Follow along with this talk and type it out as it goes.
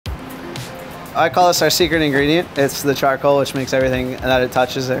I call this our secret ingredient. It's the charcoal, which makes everything that it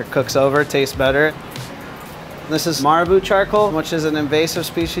touches or cooks over taste better. This is Marabu charcoal, which is an invasive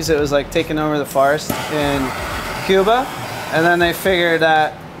species. It was like taking over the forest in Cuba. And then they figured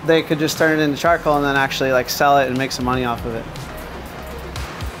that they could just turn it into charcoal and then actually like sell it and make some money off of it.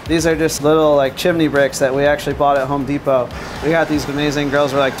 These are just little like chimney bricks that we actually bought at Home Depot. We got these amazing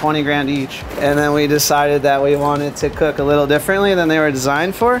grills, were like 20 grand each. And then we decided that we wanted to cook a little differently than they were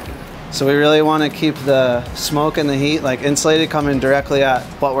designed for. So we really want to keep the smoke and the heat like insulated, coming directly at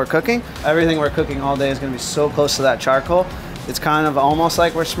what we're cooking. Everything we're cooking all day is going to be so close to that charcoal. It's kind of almost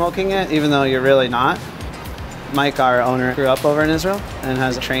like we're smoking it, even though you're really not. Mike, our owner, grew up over in Israel and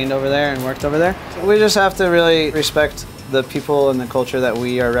has trained over there and worked over there. We just have to really respect the people and the culture that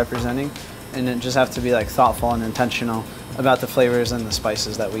we are representing, and it just have to be like thoughtful and intentional about the flavors and the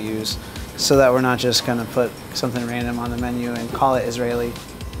spices that we use, so that we're not just gonna put something random on the menu and call it Israeli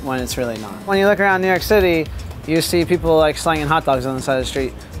when it's really not. When you look around New York City, you see people like slinging hot dogs on the side of the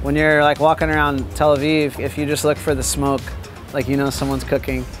street. When you're like walking around Tel Aviv, if you just look for the smoke, like you know someone's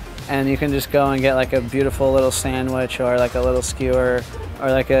cooking, and you can just go and get like a beautiful little sandwich or like a little skewer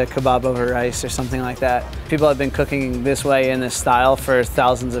or like a kebab over rice or something like that. People have been cooking this way in this style for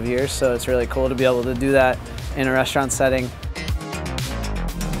thousands of years, so it's really cool to be able to do that in a restaurant setting.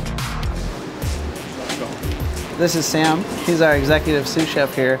 This is Sam. He's our executive sous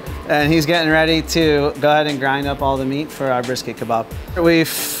chef here, and he's getting ready to go ahead and grind up all the meat for our brisket kebab. We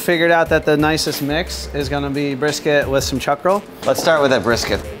figured out that the nicest mix is gonna be brisket with some chuck roll. Let's start with that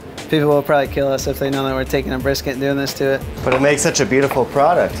brisket. People will probably kill us if they know that we're taking a brisket and doing this to it. But it makes such a beautiful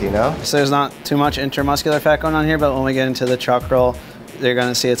product, you know? So there's not too much intermuscular fat going on here, but when we get into the chuck roll, they're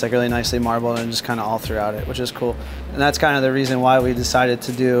gonna see it's like really nicely marbled and just kind of all throughout it, which is cool. And that's kind of the reason why we decided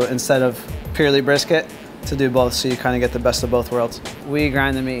to do, instead of purely brisket, to do both, so you kind of get the best of both worlds. We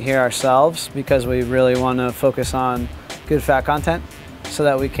grind the meat here ourselves because we really want to focus on good fat content so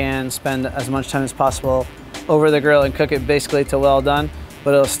that we can spend as much time as possible over the grill and cook it basically to well done,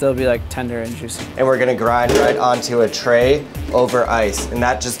 but it'll still be like tender and juicy. And we're gonna grind right onto a tray over ice, and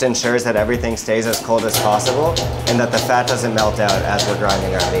that just ensures that everything stays as cold as possible and that the fat doesn't melt out as we're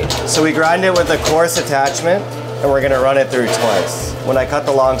grinding our meat. So we grind it with a coarse attachment, and we're gonna run it through twice. When I cut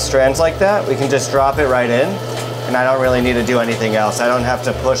the long strands like that, we can just drop it right in, and I don't really need to do anything else. I don't have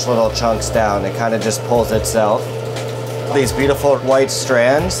to push little chunks down. It kind of just pulls itself. These beautiful white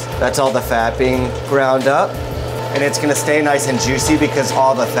strands, that's all the fat being ground up, and it's gonna stay nice and juicy because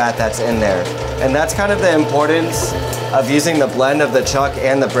all the fat that's in there. And that's kind of the importance of using the blend of the chuck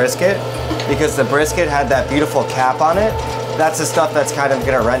and the brisket, because the brisket had that beautiful cap on it. That's the stuff that's kind of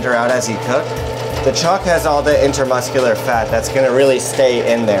gonna render out as you cook. The chuck has all the intermuscular fat that's gonna really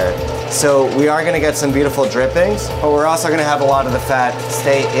stay in there. So we are gonna get some beautiful drippings, but we're also gonna have a lot of the fat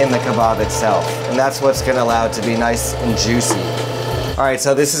stay in the kebab itself. And that's what's gonna allow it to be nice and juicy. All right,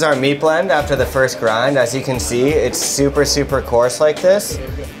 so this is our meat blend after the first grind. As you can see, it's super, super coarse like this.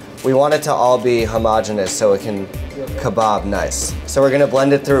 We want it to all be homogeneous so it can kebab nice. So we're gonna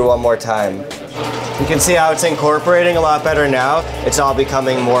blend it through one more time. You can see how it's incorporating a lot better now. It's all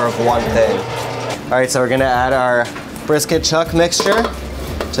becoming more of one thing. All right, so we're gonna add our brisket chuck mixture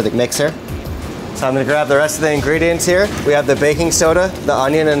to the mixer. So I'm gonna grab the rest of the ingredients here. We have the baking soda, the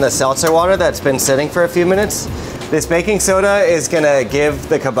onion, and the seltzer water that's been sitting for a few minutes. This baking soda is gonna give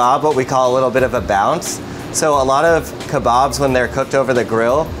the kebab what we call a little bit of a bounce. So a lot of kebabs, when they're cooked over the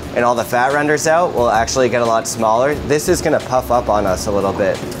grill and all the fat renders out, will actually get a lot smaller. This is gonna puff up on us a little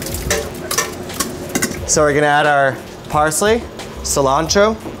bit. So we're gonna add our parsley,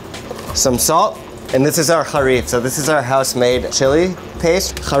 cilantro, some salt, and this is our harif. So this is our house-made chili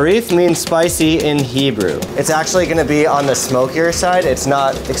paste. Harif means spicy in Hebrew. It's actually gonna be on the smokier side. It's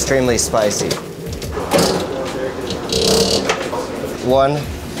not extremely spicy. One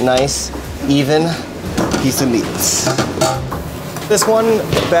nice, even piece of meat. This one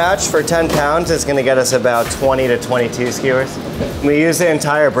batch for 10 pounds is gonna get us about 20 to 22 skewers. We use the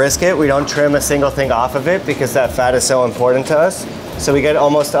entire brisket. We don't trim a single thing off of it because that fat is so important to us. So we get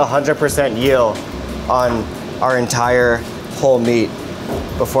almost 100% yield on our entire whole meat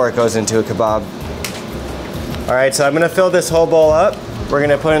before it goes into a kebab. All right, so I'm gonna fill this whole bowl up. We're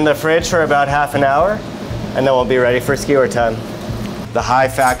gonna put it in the fridge for about half an hour, and then we'll be ready for skewer time. The high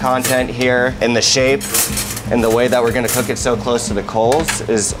fat content here and the shape and the way that we're gonna cook it so close to the coals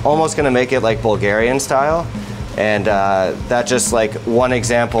is almost gonna make it like Bulgarian style. And that's just like one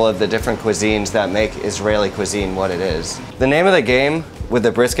example of the different cuisines that make Israeli cuisine what it is. The name of the game with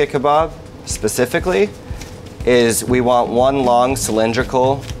the brisket kebab specifically is we want one long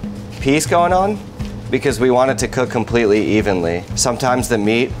cylindrical piece going on because we want it to cook completely evenly. Sometimes the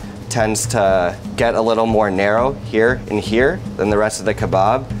meat tends to get a little more narrow here and here than the rest of the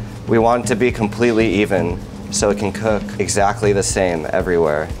kebab. We want it to be completely even so it can cook exactly the same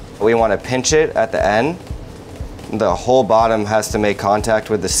everywhere. We want to pinch it at the end. The whole bottom has to make contact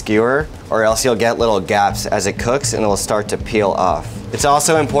with the skewer, or else you'll get little gaps as it cooks and it will start to peel off. It's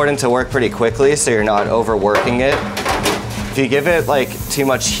also important to work pretty quickly so you're not overworking it. If you give it like too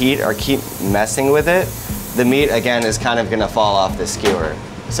much heat or keep messing with it, the meat again is kind of gonna fall off the skewer.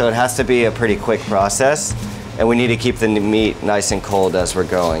 So it has to be a pretty quick process, and we need to keep the meat nice and cold as we're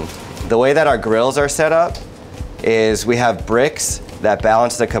going. The way that our grills are set up is we have bricks that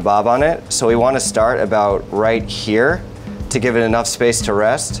balance the kebab on it. So we want to start about right here to give it enough space to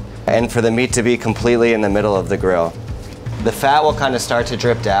rest and for the meat to be completely in the middle of the grill. The fat will kind of start to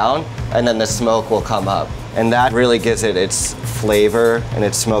drip down and then the smoke will come up. And that really gives it its flavor and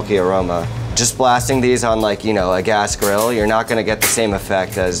its smoky aroma. Just blasting these on like, you know, a gas grill, you're not going to get the same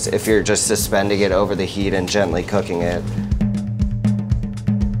effect as if you're just suspending it over the heat and gently cooking it.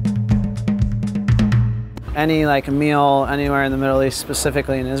 Any like meal anywhere in the Middle East,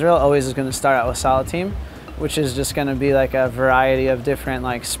 specifically in Israel, always is going to start out with salatim, which is just going to be like a variety of different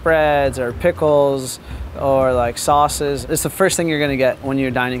like spreads or pickles or like sauces. It's the first thing you're going to get when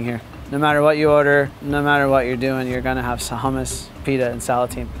you're dining here. No matter what you order, no matter what you're doing, you're going to have hummus, pita, and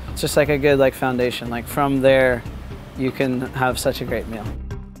salatim. It's just like a good like foundation. Like from there, you can have such a great meal.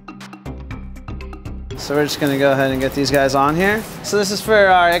 So we're just gonna go ahead and get these guys on here. So this is for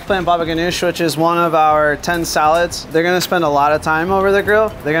our eggplant babaganoush, which is one of our 10 salads. They're gonna spend a lot of time over the grill.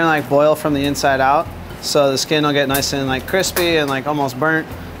 They're gonna like boil from the inside out. So the skin will get nice and like crispy and like almost burnt.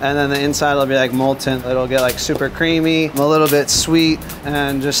 And then the inside will be like molten. It'll get like super creamy, a little bit sweet,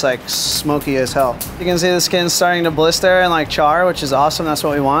 and just like smoky as hell. You can see the skin's starting to blister and like char, which is awesome. That's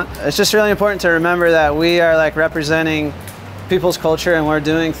what we want. It's just really important to remember that we are like representing people's culture, and we're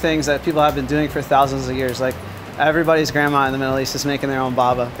doing things that people have been doing for thousands of years. Like everybody's grandma in the Middle East is making their own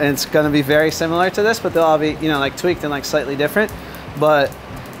baba, and it's going to be very similar to this, but they'll all be, you know, like tweaked and like slightly different. But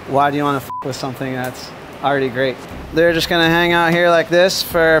why do you want to f with something that's already great? They're just going to hang out here like this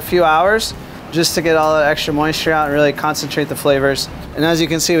for a few hours just to get all the extra moisture out and really concentrate the flavors. And as you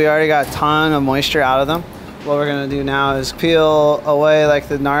can see, we already got a ton of moisture out of them. What we're gonna do now is peel away like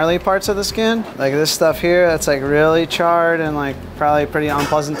the gnarly parts of the skin. Like this stuff here, that's like really charred and like probably pretty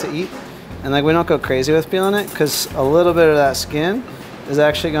unpleasant to eat. And like we don't go crazy with peeling it because a little bit of that skin is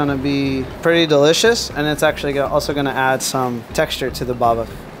actually gonna be pretty delicious, and it's actually also gonna add some texture to the baba.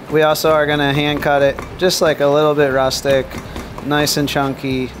 We also are gonna hand cut it just like a little bit rustic, nice and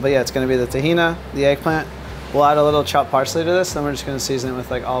chunky. But yeah, it's gonna be the tahina, the eggplant. We'll add a little chopped parsley to this, then we're just gonna season it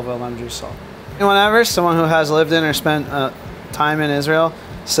with like olive oil, lemon juice, salt. Whenever someone who has lived in or spent time in Israel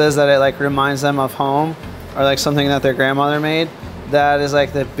says that it like reminds them of home or like something that their grandmother made, that is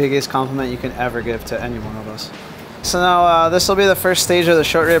like the biggest compliment you can ever give to any one of us. So now this will be the first stage of the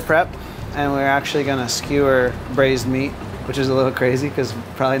short rib prep, and we're actually gonna skewer braised meat, which is a little crazy because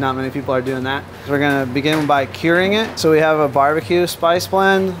probably not many people are doing that. We're gonna begin by curing it. So we have a barbecue spice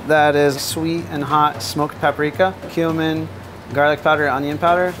blend that is sweet and hot smoked paprika, cumin, garlic powder, onion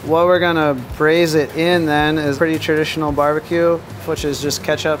powder. What we're gonna braise it in then is pretty traditional barbecue, which is just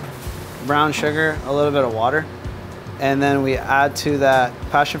ketchup, brown sugar, a little bit of water. And then we add to that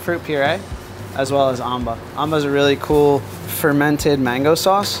passion fruit puree, as well as amba. Amba is a really cool fermented mango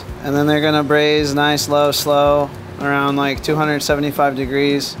sauce. And then they're gonna braise nice, low, slow, around like 275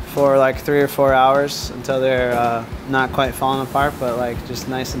 degrees for like 3 or 4 hours until they're not quite falling apart, but like just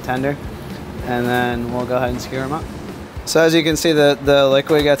nice and tender. And then we'll go ahead and skewer them up. So as you can see, the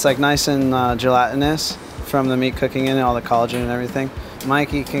liquid gets like nice and gelatinous from the meat cooking in it, all the collagen and everything.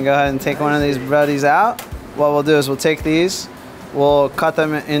 Mikey can go ahead and take one of these buddies out. What we'll do is we'll take these, we'll cut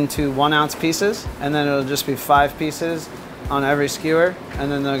them into 1 ounce pieces, and then it'll just be 5 pieces on every skewer,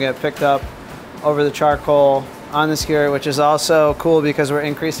 and then they'll get picked up over the charcoal on the skewer, which is also cool because we're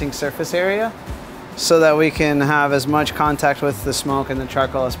increasing surface area so that we can have as much contact with the smoke and the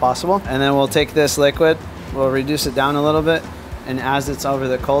charcoal as possible. And then we'll take this liquid, we'll reduce it down a little bit, and as it's over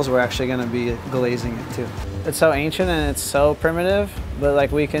the coals, we're actually gonna be glazing it too. It's so ancient and it's so primitive, but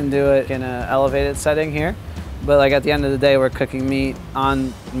like we can do it in an elevated setting here. But like at the end of the day, we're cooking meat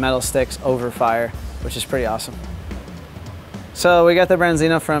on metal sticks over fire, which is pretty awesome. So we got the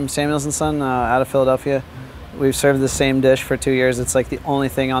branzino from Samuels & Son out of Philadelphia. We've served the same dish for 2 years. It's like the only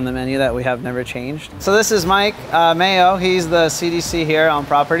thing on the menu that we have never changed. So this is Mike Mayo. He's the CDC here on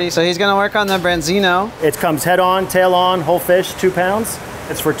property. So he's gonna work on the branzino. It comes head on, tail on, whole fish, 2 pounds.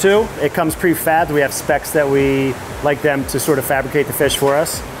 It's for two. It comes pre-fabbed. We have specs that we like them to sort of fabricate the fish for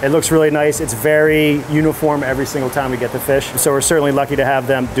us. It looks really nice. It's very uniform every single time we get the fish. So we're certainly lucky to have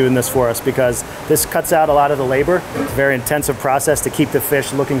them doing this for us because this cuts out a lot of the labor. It's a very intensive process to keep the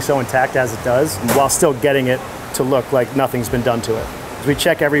fish looking so intact as it does, while still getting it to look like nothing's been done to it. We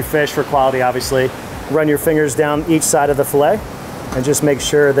check every fish for quality, obviously. Run your fingers down each side of the fillet and just make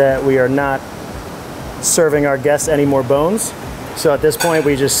sure that we are not serving our guests any more bones. So at this point,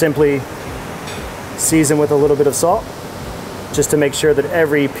 we just simply season with a little bit of salt, just to make sure that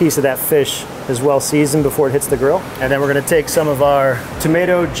every piece of that fish is well seasoned before it hits the grill. And then we're gonna take some of our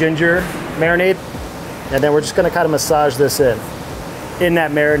tomato ginger marinade, and then we're just gonna kind of massage this in. In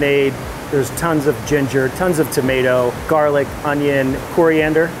that marinade, there's tons of ginger, tons of tomato, garlic, onion,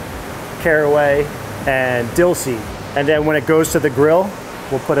 coriander, caraway, and dill seed. And then when it goes to the grill,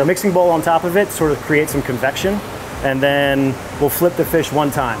 we'll put a mixing bowl on top of it, sort of create some convection. And then we'll flip the fish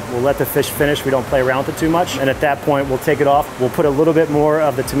one time. We'll let the fish finish. We don't play around with it too much. And at that point, we'll take it off. We'll put a little bit more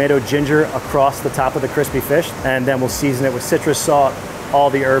of the tomato ginger across the top of the crispy fish. And then we'll season it with citrus salt,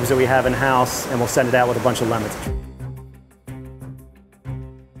 all the herbs that we have in house, and we'll send it out with a bunch of lemons.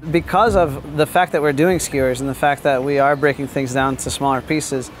 Because of the fact that we're doing skewers and the fact that we are breaking things down to smaller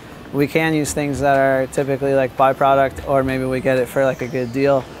pieces, we can use things that are typically like byproduct, or maybe we get it for like a good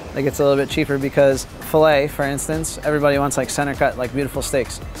deal. Like it's a little bit cheaper because filet, for instance, everybody wants like center cut, like beautiful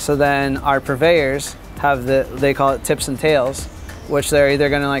steaks. So then our purveyors have they call it tips and tails, which they're either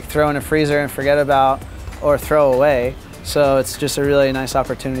gonna like throw in a freezer and forget about or throw away. So it's just a really nice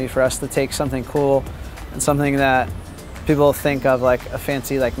opportunity for us to take something cool and something that people think of like a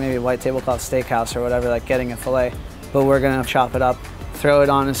fancy, like maybe white tablecloth steakhouse or whatever, like getting a filet, but we're gonna chop it up, throw it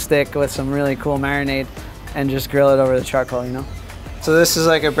on a stick with some really cool marinade and just grill it over the charcoal, you know? So this is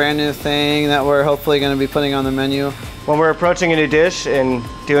like a brand new thing that we're hopefully going to be putting on the menu. When we're approaching a new dish and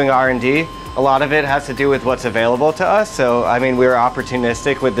doing R&D, a lot of it has to do with what's available to us. So, I mean, we were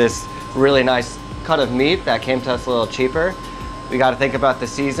opportunistic with this really nice cut of meat that came to us a little cheaper. We got to think about the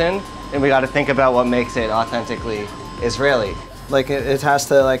season, and we got to think about what makes it authentically Israeli. Like it has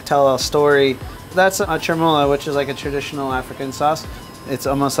to like tell a story. That's a chermoula, which is like a traditional African sauce. It's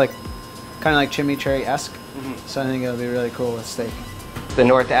almost like kind of like chimichurri-esque. So I think it'll be really cool with steak. The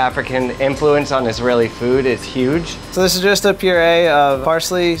North African influence on Israeli food is huge. So this is just a puree of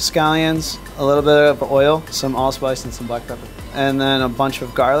parsley, scallions, a little bit of oil, some allspice, and some black pepper. And then a bunch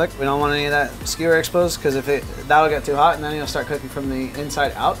of garlic. We don't want any of that skewer exposed because that'll get too hot and then you'll start cooking from the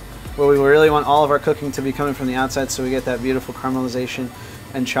inside out. Where we really want all of our cooking to be coming from the outside so we get that beautiful caramelization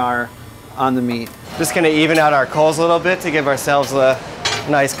and char on the meat. Just gonna even out our coals a little bit to give ourselves a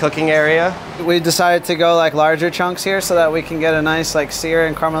nice cooking area. We decided to go like larger chunks here so that we can get a nice like sear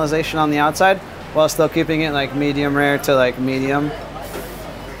and caramelization on the outside while still keeping it like medium rare to like medium.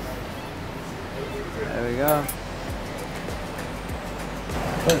 There we go.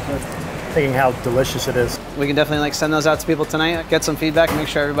 Thinking how delicious it is. We can definitely like send those out to people tonight, get some feedback, make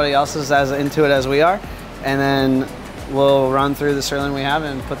sure everybody else is as into it as we are, and then we'll run through the sirloin we have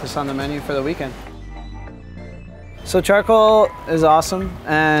and put this on the menu for the weekend. So charcoal is awesome,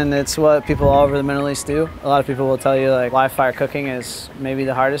 and it's what people all over the Middle East do. A lot of people will tell you like live fire cooking is maybe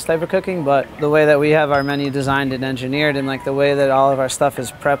the hardest type of cooking, but the way that we have our menu designed and engineered and like the way that all of our stuff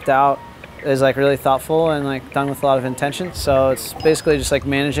is prepped out is like really thoughtful and like done with a lot of intention. So it's basically just like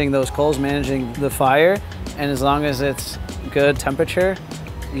managing those coals, managing the fire, and as long as it's good temperature,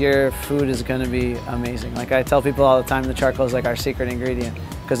 your food is gonna be amazing. Like I tell people all the time, the charcoal is like our secret ingredient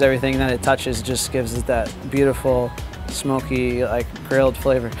because everything that it touches just gives it that beautiful, smoky, like grilled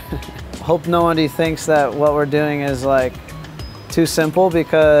flavor. Hope nobody thinks that what we're doing is like too simple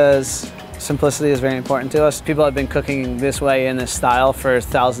because simplicity is very important to us. People have been cooking this way in this style for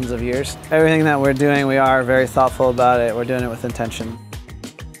thousands of years. Everything that we're doing, we are very thoughtful about it. We're doing it with intention.